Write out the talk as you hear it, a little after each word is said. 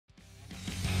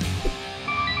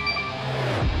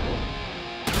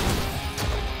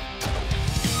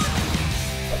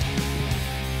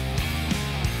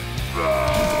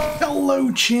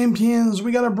Hello champions,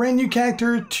 we got a brand new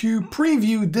character to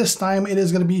preview. This time it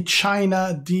is going to be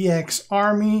Chyna DX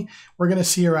Army. We're going to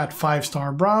see her at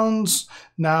 5-star bronze.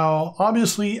 Now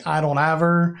obviously I don't have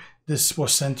her. This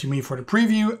was sent to me for the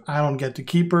preview. I don't get to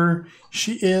keep her.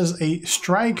 She is a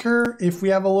striker. If we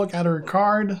have a look at her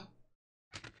card,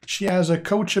 she has a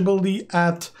coach ability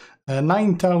at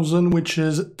 9,000, which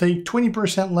is take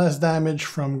 20% less damage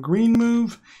from green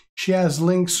move. She has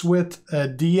links with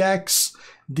DX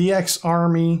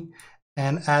Army,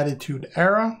 and Attitude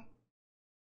Era.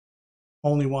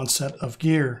 Only one set of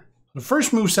gear. The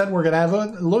first moveset we're going to have a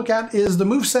look at is the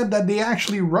moveset that they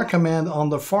actually recommend on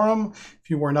the forum. If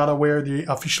you were not aware, they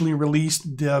officially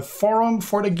released the forum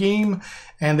for the game,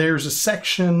 and there's a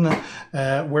section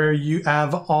where you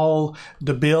have all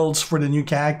the builds for the new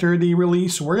character they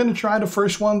released. So we're going to try the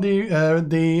first one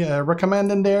they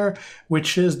recommend in there,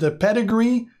 which is the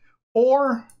Pedigree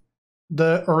or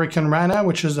the Hurricane Rana,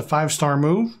 which is the 5-star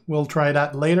move. We'll try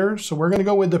that later. So we're going to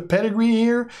go with the Pedigree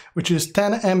here, which is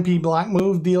 10 MP black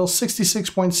move, deals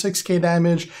 66.6k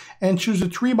damage, and choose a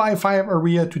 3x5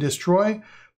 area to destroy.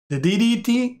 The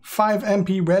DDT, 5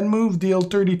 MP red move, deal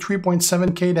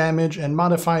 33.7k damage, and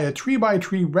modify a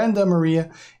 3x3 random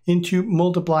area into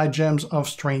multiply gems of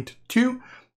strength 2.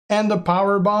 And the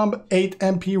Power Bomb, 8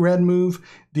 MP red move,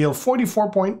 deal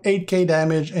 44.8k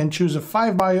damage, and choose a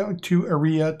 5x2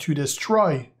 area to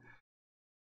destroy.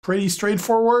 Pretty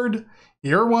straightforward.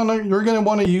 You're going to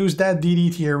want to use that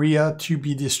DDT area to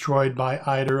be destroyed by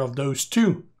either of those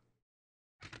two.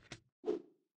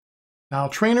 Now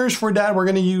trainers for that, we're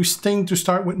going to use Sting to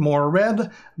start with more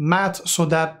red, Matt so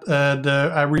that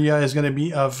the area is going to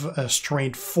be of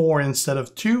strength 4 instead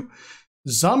of 2.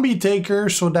 Zombie Taker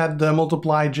so that the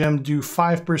multiply gem do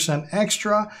 5%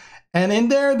 extra, and in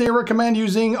there they recommend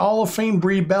using Hall of Fame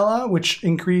Brie Bella, which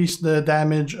increased the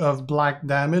damage of black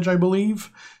damage, I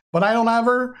believe, but I don't have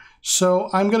her,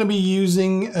 so I'm going to be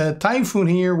using Typhoon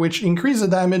here, which increases the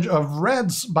damage of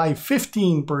reds by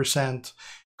 15%.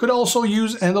 Could also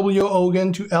use NW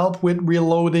Hogan to help with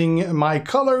reloading my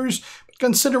colors, but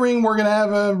considering we're going to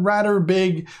have a rather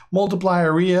big multiply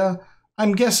area,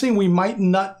 I'm guessing we might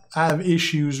not have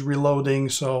issues reloading,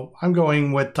 so I'm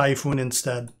going with Typhoon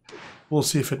instead. We'll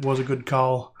see if it was a good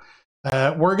call.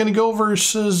 We're going to go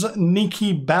versus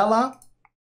Nikki Bella.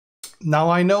 Now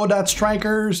I know that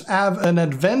strikers have an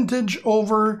advantage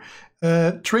over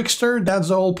Trickster. That's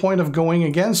the whole point of going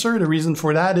against her. The reason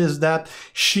for that is that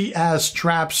she has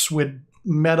traps with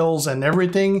metals and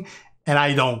everything, and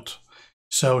I don't.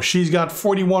 So she's got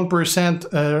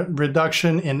 41%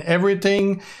 reduction in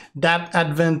everything. That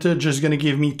advantage is going to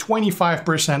give me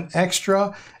 25%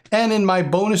 extra. And in my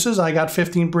bonuses, I got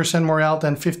 15% more health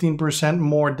and 15%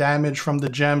 more damage from the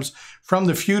gems from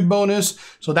the feud bonus.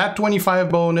 So that 25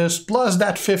 bonus plus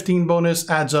that 15 bonus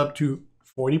adds up to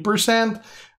 40%,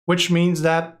 which means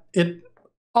that it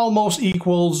almost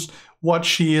equals what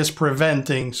she is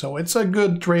preventing. So it's a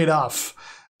good trade-off.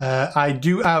 I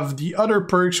do have the other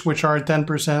perks, which are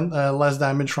 10% less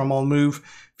damage from all move,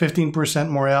 15%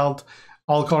 more health.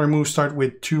 All color moves start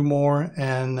with 2 more,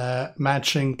 and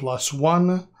matching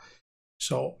 +1.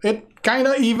 So it kind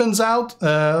of evens out.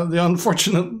 The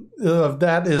unfortunate of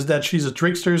that is that she's a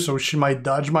trickster, so she might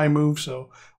dodge my move.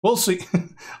 So we'll see.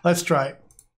 Let's try.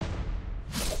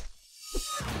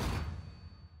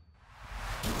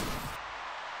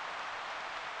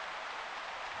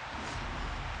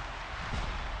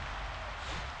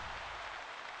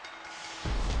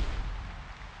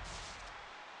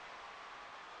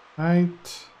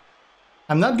 Right.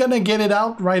 I'm not gonna get it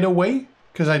out right away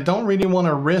because I don't really want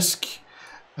to risk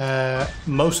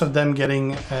most of them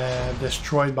getting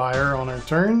destroyed by her on her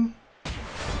turn.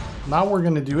 Now we're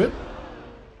gonna do it.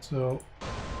 So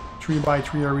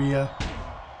 3x3 area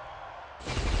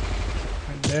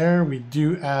right there. We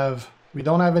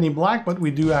don't have any black, but we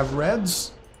do have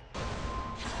reds.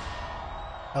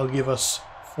 That'll give us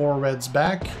 4 reds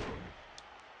back.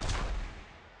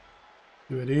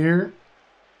 Do it here.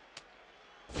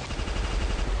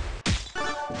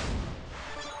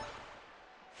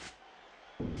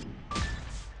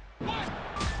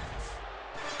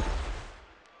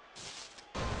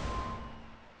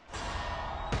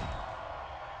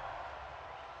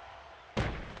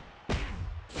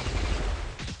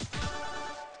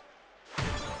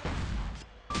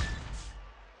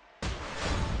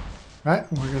 Right,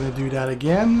 we're going to do that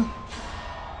again.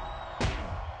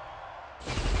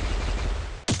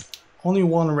 Only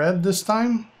 1 red this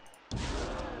time.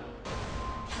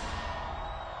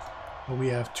 But we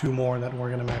have 2 more that we're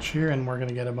going to match here, and we're going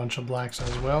to get a bunch of blacks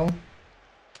as well.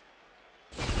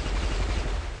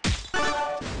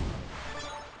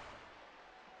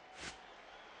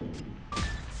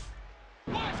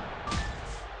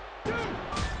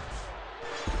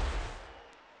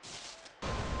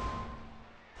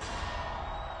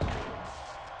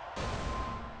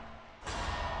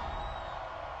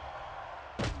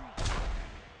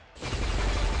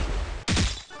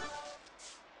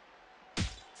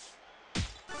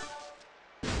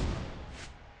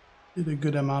 Did a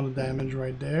good amount of damage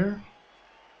right there.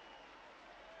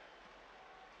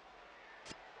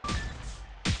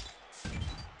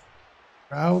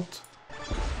 Out.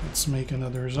 Let's make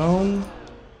another zone.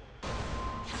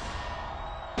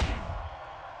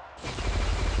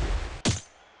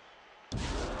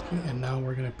 Okay, and now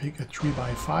we're gonna pick a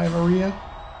 3x5 area.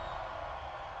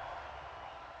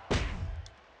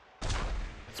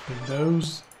 Let's pick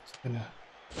those. It's gonna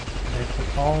connect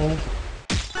with all.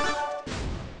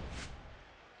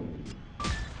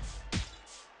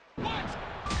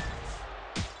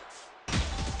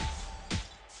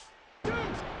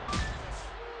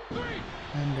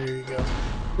 And there you go.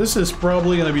 This is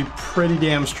probably going to be pretty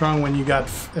damn strong when you got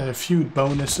a few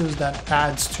bonuses that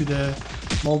adds to the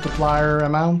multiplier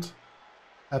amount.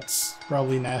 That's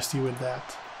probably nasty with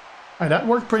that. Alright, that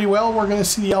worked pretty well. We're going to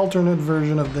see the alternate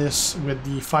version of this with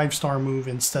the 5-star move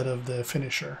instead of the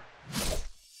finisher.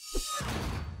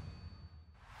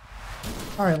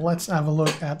 Alright, let's have a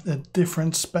look at a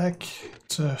different spec.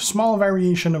 It's a small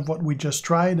variation of what we just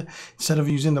tried. Instead of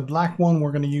using the black one,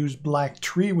 we're going to use black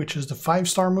 3, which is the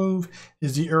 5-star move.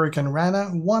 Is the Hurricane Rana.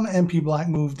 1 MP black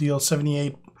move deals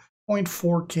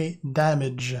 78.4k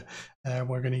damage.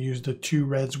 We're going to use the 2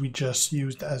 reds we just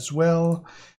used as well.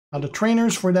 Now the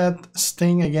trainers for that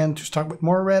Sting, again, to start with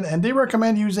more red. And they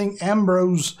recommend using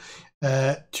Ambrose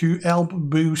to help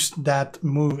boost that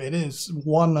move. It is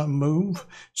 1 move,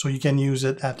 so you can use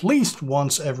it at least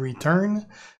once every turn.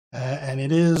 And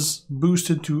it is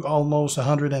boosted to almost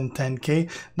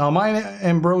 110k. Now my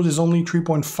Ambrose is only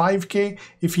 3.5k.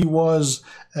 If he was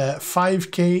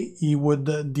 5k, he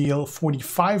would deal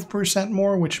 45%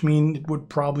 more, which means it would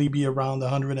probably be around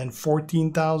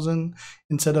 114,000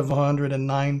 instead of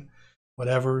 109.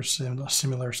 Whatever,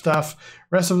 similar stuff.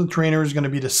 Rest of the trainer is going to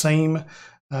be the same.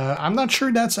 I'm not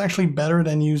sure that's actually better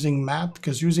than using Matt,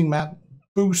 because using Matt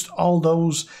boosts all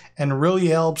those and really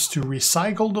helps to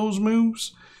recycle those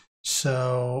moves.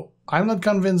 So I'm not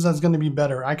convinced that's going to be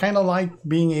better. I kind of like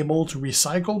being able to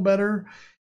recycle better.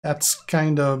 That's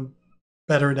kind of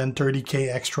better than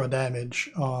 30k extra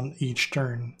damage on each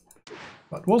turn.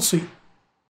 But we'll see.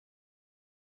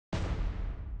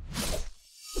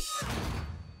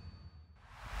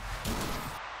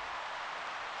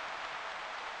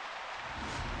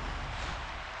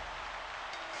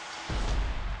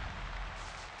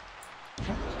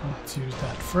 Let's use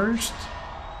that first.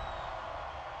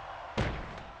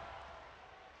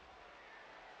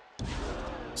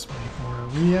 Let's make more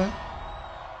area.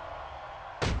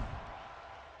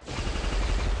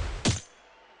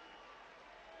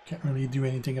 Can't really do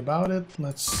anything about it.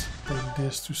 Let's take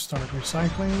this to start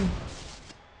recycling.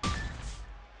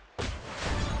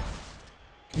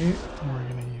 Okay, we're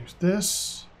gonna use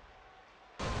this.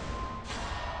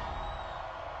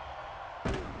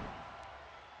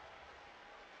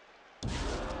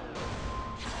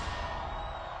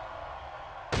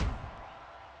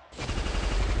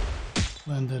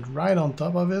 Landed right on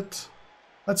top of it.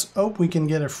 Let's hope we can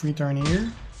get a free turn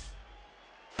here.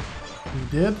 We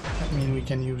did. That means we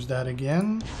can use that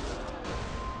again.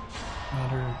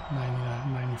 Another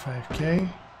 95k.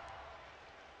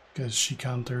 Because she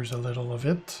counters a little of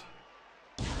it.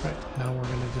 Right, now we're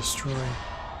going to destroy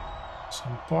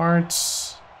some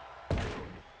parts.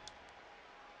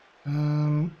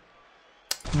 I'm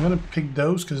going to pick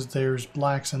those because there's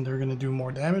blacks and they're going to do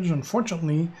more damage.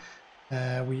 Unfortunately,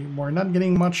 we're not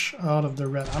getting much out of the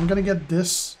red. I'm gonna get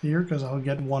this here because I'll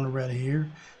get 1 red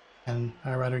here, and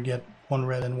I'd rather get 1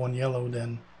 red and 1 yellow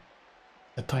than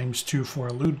a ×2 for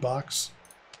a loot box.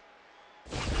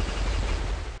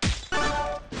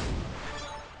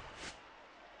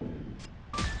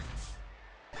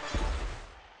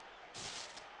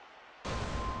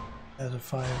 There's a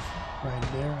 5 right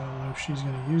there. I don't know if she's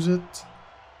gonna use it.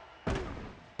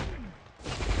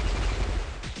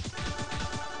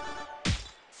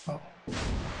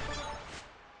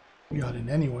 We got it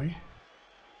anyway.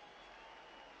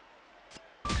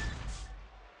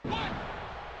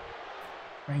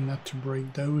 Trying not to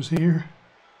break those here.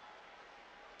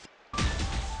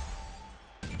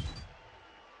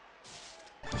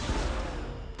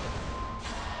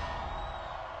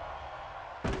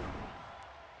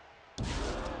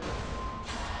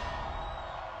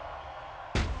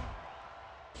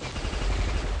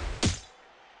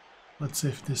 Let's see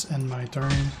if this ends my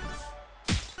turn.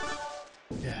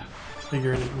 Yeah,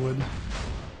 figured it would.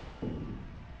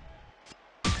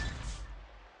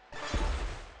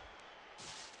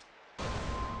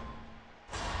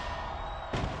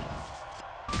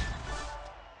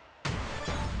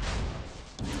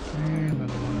 And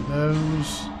another one of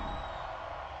those.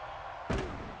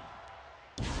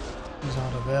 He's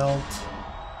out of health.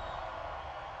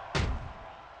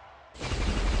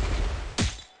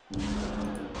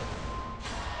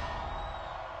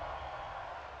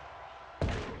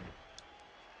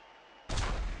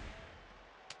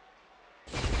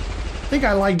 think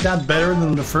I like that better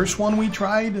than the first one we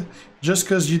tried, just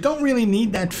because you don't really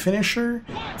need that finisher.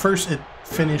 First, it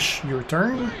finish your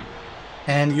turn,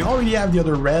 and you already have the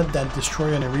other red that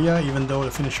destroy an area, even though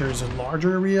the finisher is a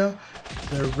larger area.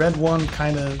 The red one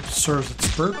kind of serves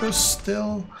its purpose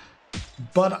still,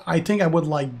 but I think I would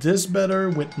like this better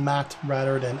with Matt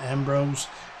rather than Ambrose.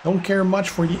 Don't care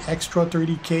much for the extra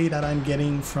 30k that I'm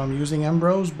getting from using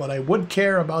Ambrose, but I would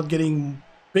care about getting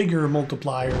bigger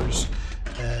multipliers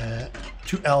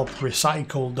to help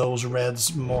recycle those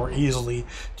reds more easily,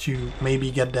 to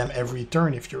maybe get them every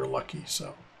turn if you're lucky.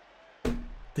 So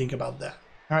think about that.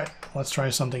 All right, let's try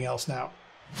something else now.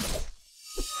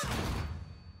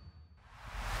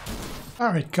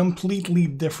 All right, completely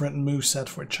different moveset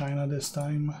for Chyna this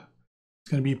time.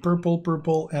 It's going to be purple,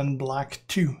 purple, and black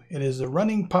 2. It is a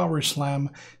running power slam,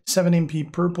 7 MP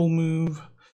purple move.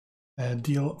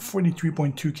 Deal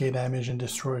 43.2k damage and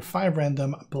destroy 5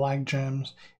 random black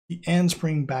gems. The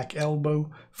handspring back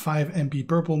elbow, 5 MP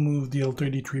purple move, deal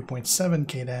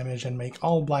 33.7k damage and make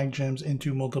all black gems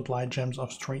into multiplied gems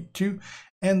of strength 2.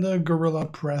 And the gorilla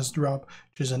press drop,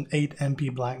 which is an 8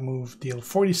 MP black move, deal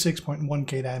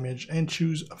 46.1k damage and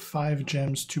choose 5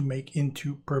 gems to make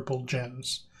into purple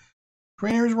gems.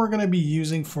 Trainers we're going to be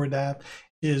using for that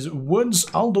is Woods,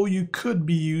 although you could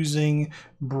be using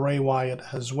Bray Wyatt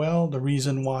as well. The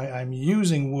reason why I'm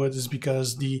using Woods is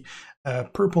because the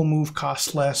purple move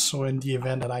costs less, so in the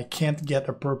event that I can't get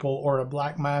a purple or a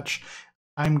black match,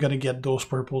 I'm going to get those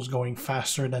purples going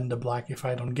faster than the black if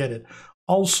I don't get it.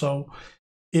 Also,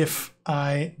 if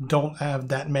I don't have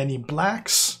that many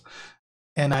blacks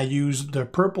and I use the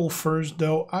purple first,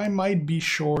 though, I might be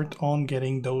short on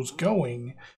getting those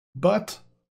going. But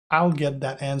I'll get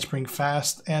that handspring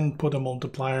fast and put a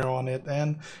multiplier on it,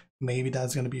 and maybe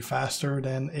that's going to be faster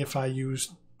than if I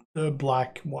use the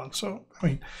black one. So, I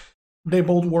mean, they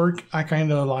both work. I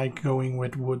kind of like going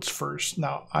with Woods first.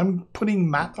 Now, I'm putting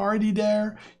Matt Hardy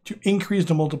there to increase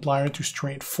the multiplier to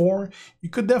straight 4. You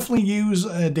could definitely use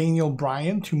Daniel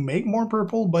Bryan to make more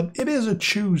purple, but it is a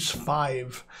choose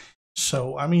 5.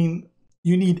 So, I mean,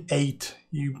 you need 8.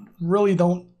 You really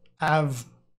don't have...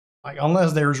 Like,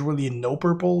 unless there's really no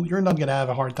purple, you're not going to have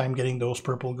a hard time getting those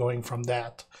purple going from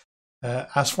that.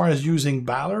 As far as using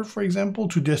Balor, for example,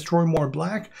 to destroy more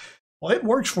black, well, it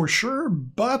works for sure,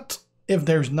 but if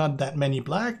there's not that many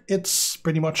black, it's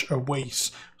pretty much a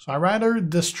waste. So I'd rather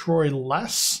destroy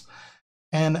less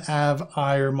and have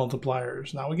higher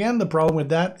multipliers. Now, again, the problem with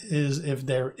that is if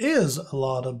there is a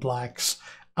lot of blacks,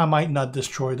 I might not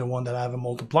destroy the one that I have a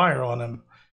multiplier on them.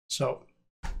 So...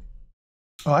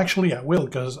 Oh, actually, I will,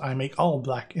 because I make all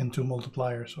black into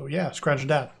multiplier. So yeah, scratch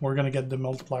that. We're going to get the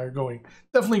multiplier going.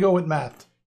 Definitely go with Matt.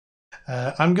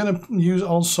 I'm going to use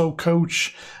also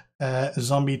Coach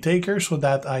Zombie Taker so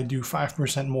that I do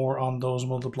 5% more on those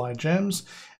multiplied gems.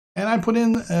 And I put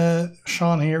in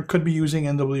Sean here. Could be using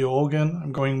NW Hogan.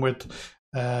 I'm going with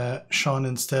Sean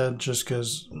instead, just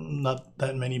because not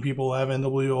that many people have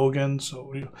NW Hogan. So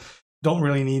we don't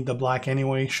really need the black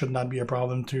anyway, should not be a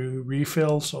problem to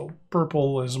refill, so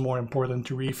purple is more important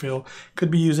to refill.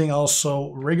 Could be using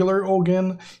also regular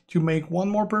Hogan to make one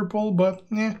more purple, but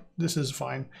yeah, this is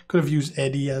fine. Could have used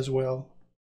Eddie as well,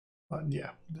 but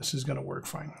yeah, this is gonna work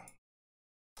fine.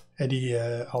 Eddie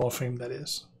Hall of Fame, that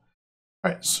is.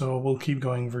 Alright, so we'll keep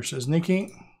going versus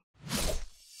Nikki.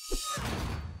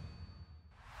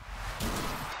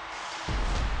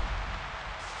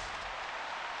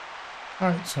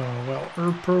 Alright, so, well,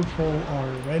 her purple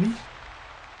are ready.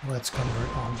 Let's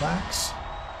convert all blacks.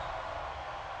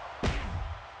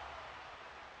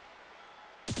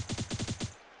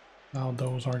 Now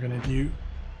those are going to do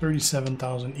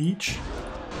 37,000 each.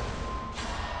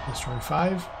 Destroy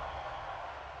 5.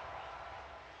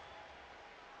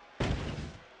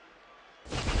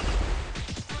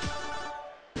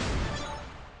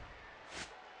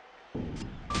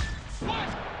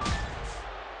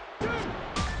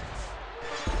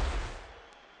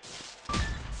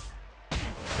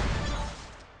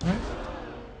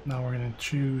 Now we're going to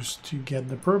choose to get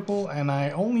the purple, and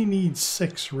I only need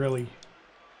 6 really.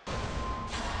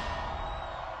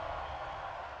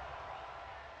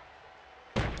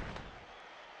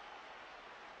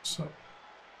 So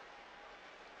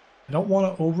I don't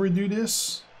want to overdo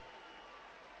this.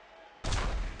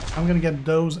 I'm going to get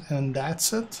those and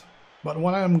that's it. But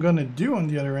what I'm going to do on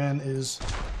the other end is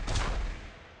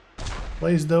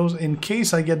place those. In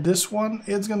case I get this one,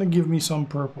 it's going to give me some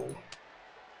purple.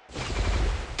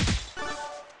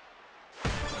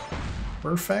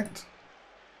 Perfect.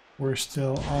 We're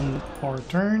still on our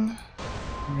turn.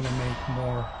 I'm gonna make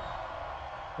more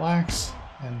blacks,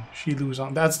 and she lose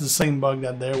on. That's the same bug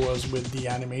that there was with the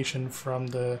animation from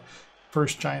the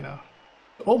First Chyna.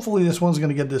 Hopefully this one's going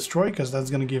to get destroyed because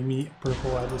that's going to give me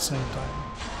purple at the same time.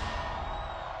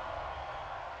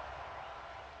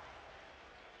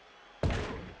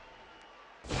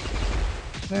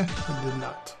 It did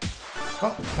not.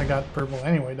 Well, I got purple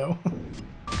anyway though.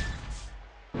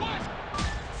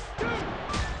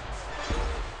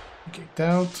 Kicked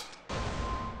out.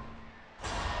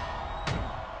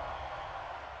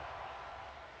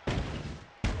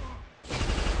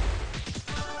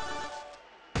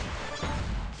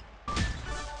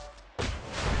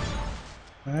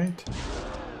 Right.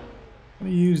 I'm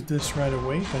gonna use this right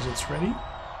away because it's ready.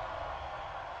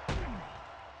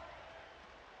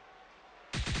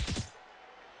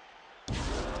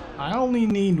 I only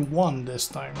need one this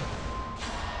time.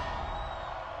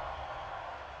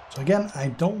 So again, I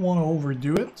don't want to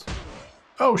overdo it.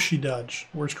 Oh, she dodged.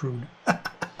 We're screwed.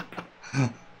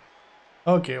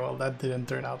 Okay, well that didn't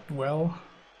turn out well.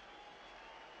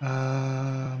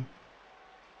 Oh,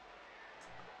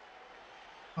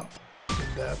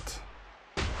 did that.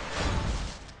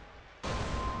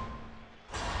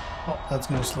 Oh, that's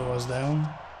gonna slow us down.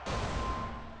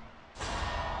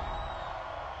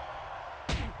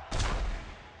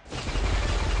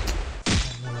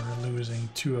 And we're losing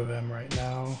two of them right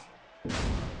now.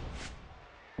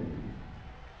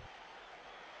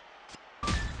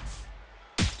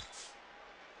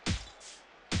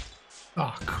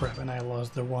 Oh crap, and I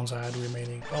lost the ones I had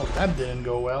remaining. Oh, that didn't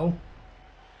go well.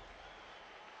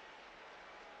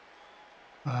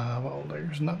 Well,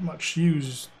 there's not much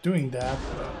use doing that,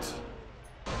 but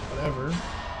whatever.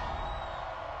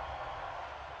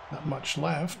 Not much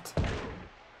left.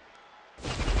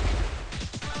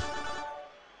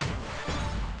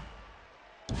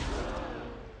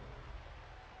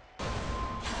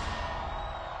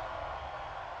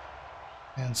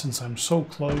 And since I'm so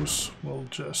close, we'll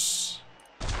just...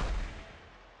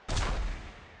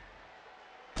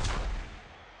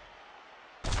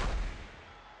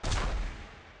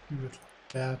 do it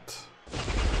like that.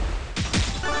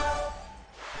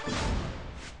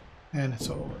 And it's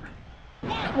over.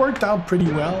 It worked out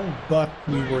pretty well, but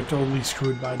we were totally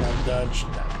screwed by that dodge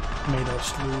that made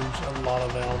us lose a lot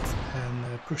of health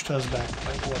and pushed us back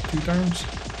like, what, 2 turns?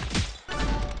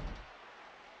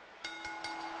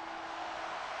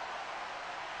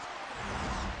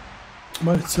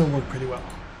 But it still worked pretty well.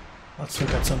 Let's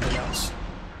look at something else.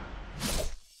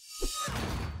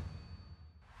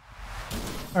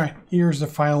 Alright, here's the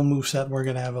final moveset we're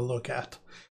going to have a look at.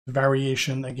 The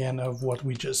variation, again, of what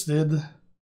we just did.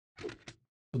 So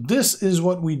this is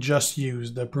what we just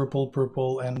used, the purple,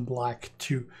 purple, and black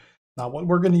 2. Now what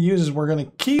we're going to use is we're going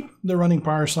to keep the running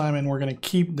power slam and we're going to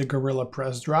keep the gorilla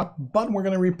press drop, but we're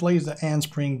going to replace the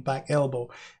handspring back elbow.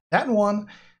 That one,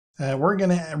 we're going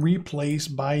to replace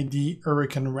by the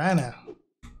Hurricane Rana.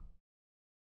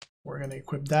 We're going to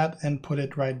equip that and put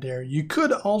it right there. You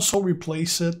could also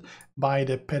replace it by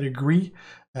the pedigree,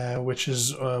 which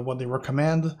is what they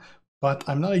recommend, but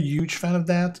I'm not a huge fan of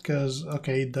that because,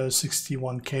 okay, it does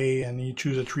 61k and you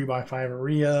choose a 3x5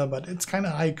 area, but it's kind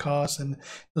of high cost and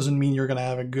doesn't mean you're going to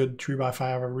have a good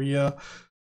 3x5 area.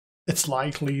 It's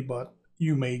likely, but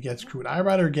you may get screwed. I'd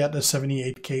rather get the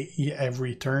 78k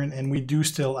every turn, and we do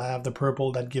still have the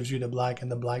purple that gives you the black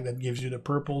and the black that gives you the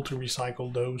purple to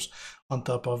recycle those on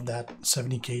top of that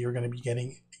 70k you're going to be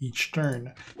getting each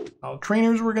turn. Now,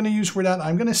 trainers we're going to use for that,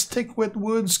 I'm going to stick with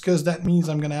woods because that means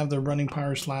I'm going to have the running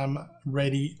power slam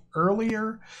ready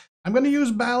earlier. I'm going to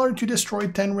use Balor to destroy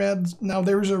 10 reds. Now,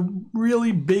 there's a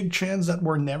really big chance that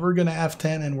we're never going to have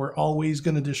 10 and we're always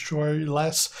going to destroy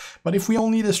less. But if we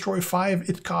only destroy 5,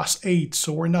 it costs 8,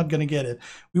 so we're not going to get it.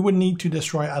 We would need to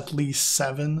destroy at least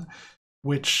 7,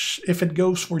 which if it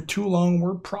goes for too long,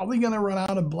 we're probably going to run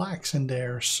out of blacks in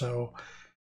there. So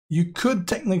you could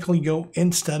technically go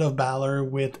instead of Balor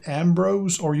with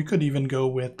Ambrose, or you could even go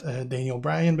with Daniel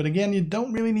Bryan. But again, you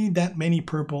don't really need that many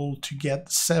purple to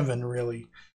get 7, really.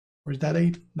 Or is that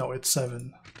 8? No, it's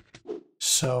 7.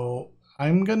 So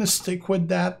I'm going to stick with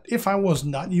that. If I was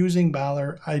not using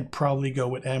Balor, I'd probably go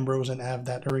with Ambrose and have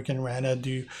that Hurricane Rana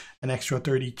do an extra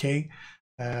 30k.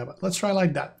 But let's try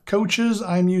like that. Coaches,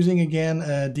 I'm using again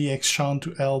DX Sean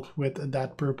to help with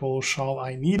that purple shawl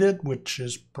I needed, which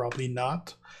is probably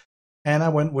not. And I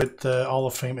went with Hall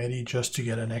of Fame Eddie just to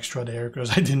get an extra there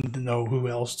because I didn't know who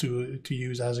else to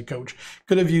use as a coach.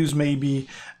 Could have used maybe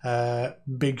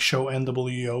Big Show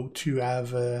NWO to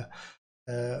have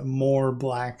more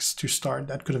blacks to start.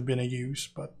 That could have been a use,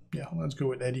 but yeah, let's go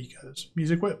with Eddie because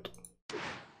he's equipped.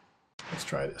 Let's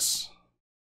try this.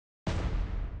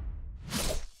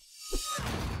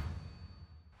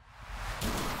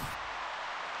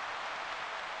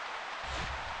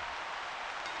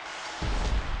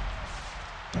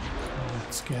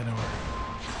 Let's get our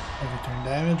every turn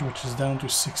damage, which is down to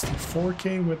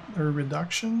 64k with a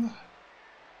reduction.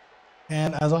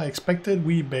 And as I expected,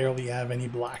 we barely have any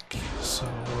black, so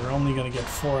we're only going to get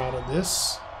 4 out of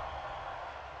this.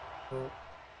 So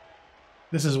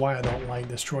this is why I don't like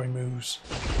destroy moves,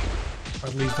 or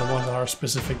at least the ones that are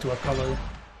specific to a color.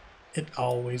 It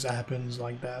always happens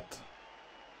like that.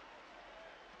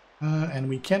 And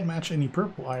we can't match any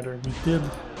purple either. We did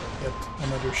get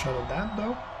another shot at that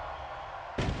though,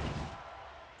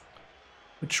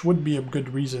 which would be a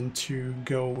good reason to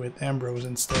go with Ambrose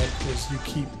instead, because you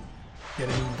keep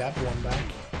getting that one back.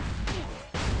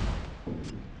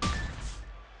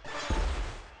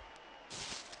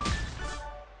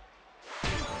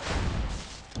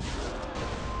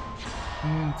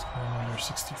 And it's got another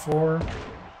 64.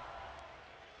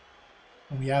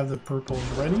 We have the purples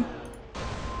ready.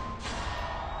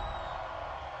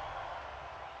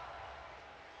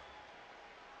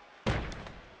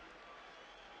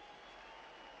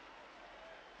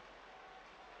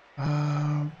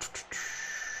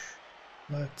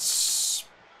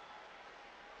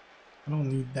 I don't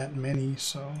need that many,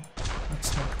 so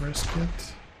let's not risk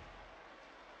it.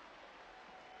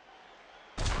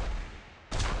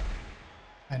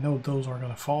 I know those are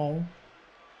gonna fall.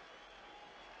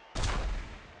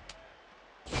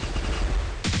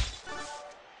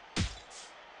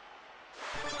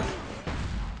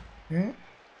 Okay.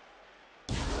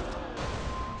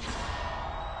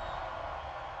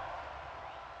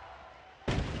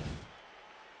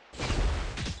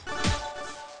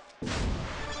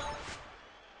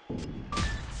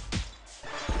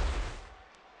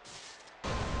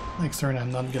 Next turn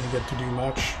I'm not gonna get to do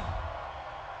much.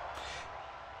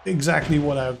 Exactly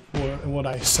what I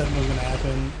said was gonna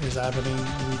happen is happening.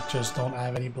 We just don't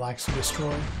have any blacks to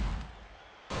destroy.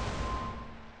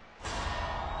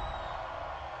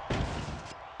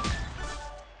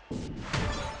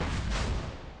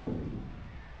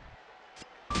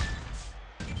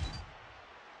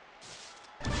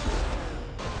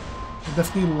 I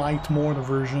definitely liked more the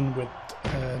version with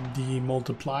the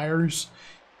multipliers,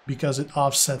 because it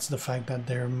offsets the fact that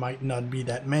there might not be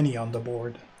that many on the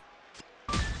board.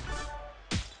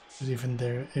 Because even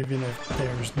if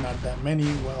there's not that many,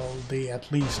 well, they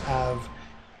at least have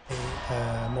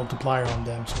a multiplier on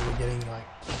them, so we're getting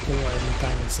like 4 every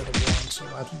time instead of 1. So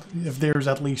if there's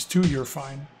at least 2, you're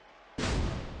fine.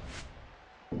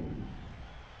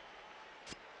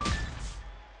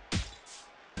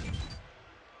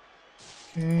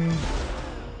 Okay,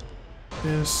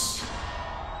 this.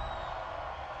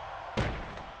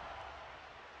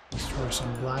 Destroy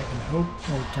some black and hope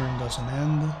our turn doesn't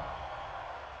end.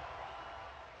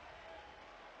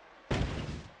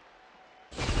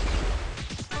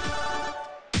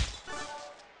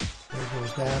 There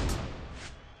goes that.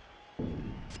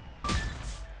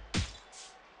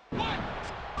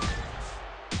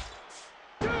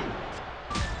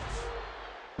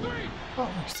 Oh,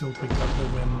 we still picked up the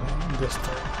win this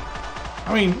turn.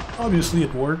 I mean, obviously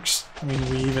it works. I mean,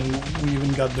 we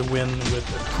even got the win with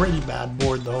a pretty bad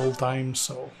board the whole time,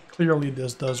 so clearly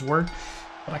this does work.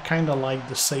 But I kind of like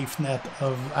the safe net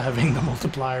of having the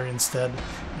multiplier instead.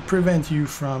 It prevents you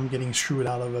from getting screwed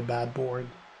out of a bad board.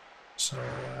 So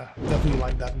definitely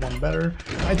like that one better.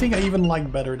 I think I even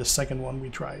like better the second one we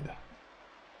tried.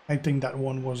 I think that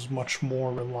one was much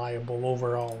more reliable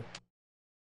overall.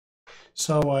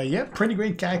 So yeah, pretty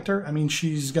great character. I mean,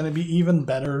 she's gonna be even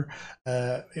better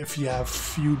if you have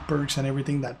few perks and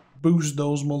everything that boost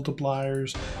those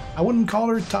multipliers. I wouldn't call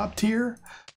her top tier,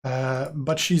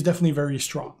 but she's definitely very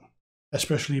strong,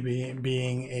 especially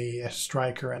being a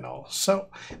striker and all. So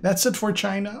that's it for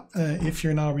Chyna. If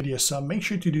you're not already a sub, make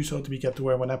sure to do so to be kept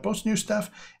aware when I post new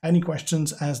stuff. Any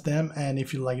questions, ask them, and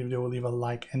if you like the video, leave a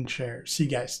like and share. See you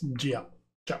guys.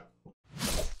 Ciao.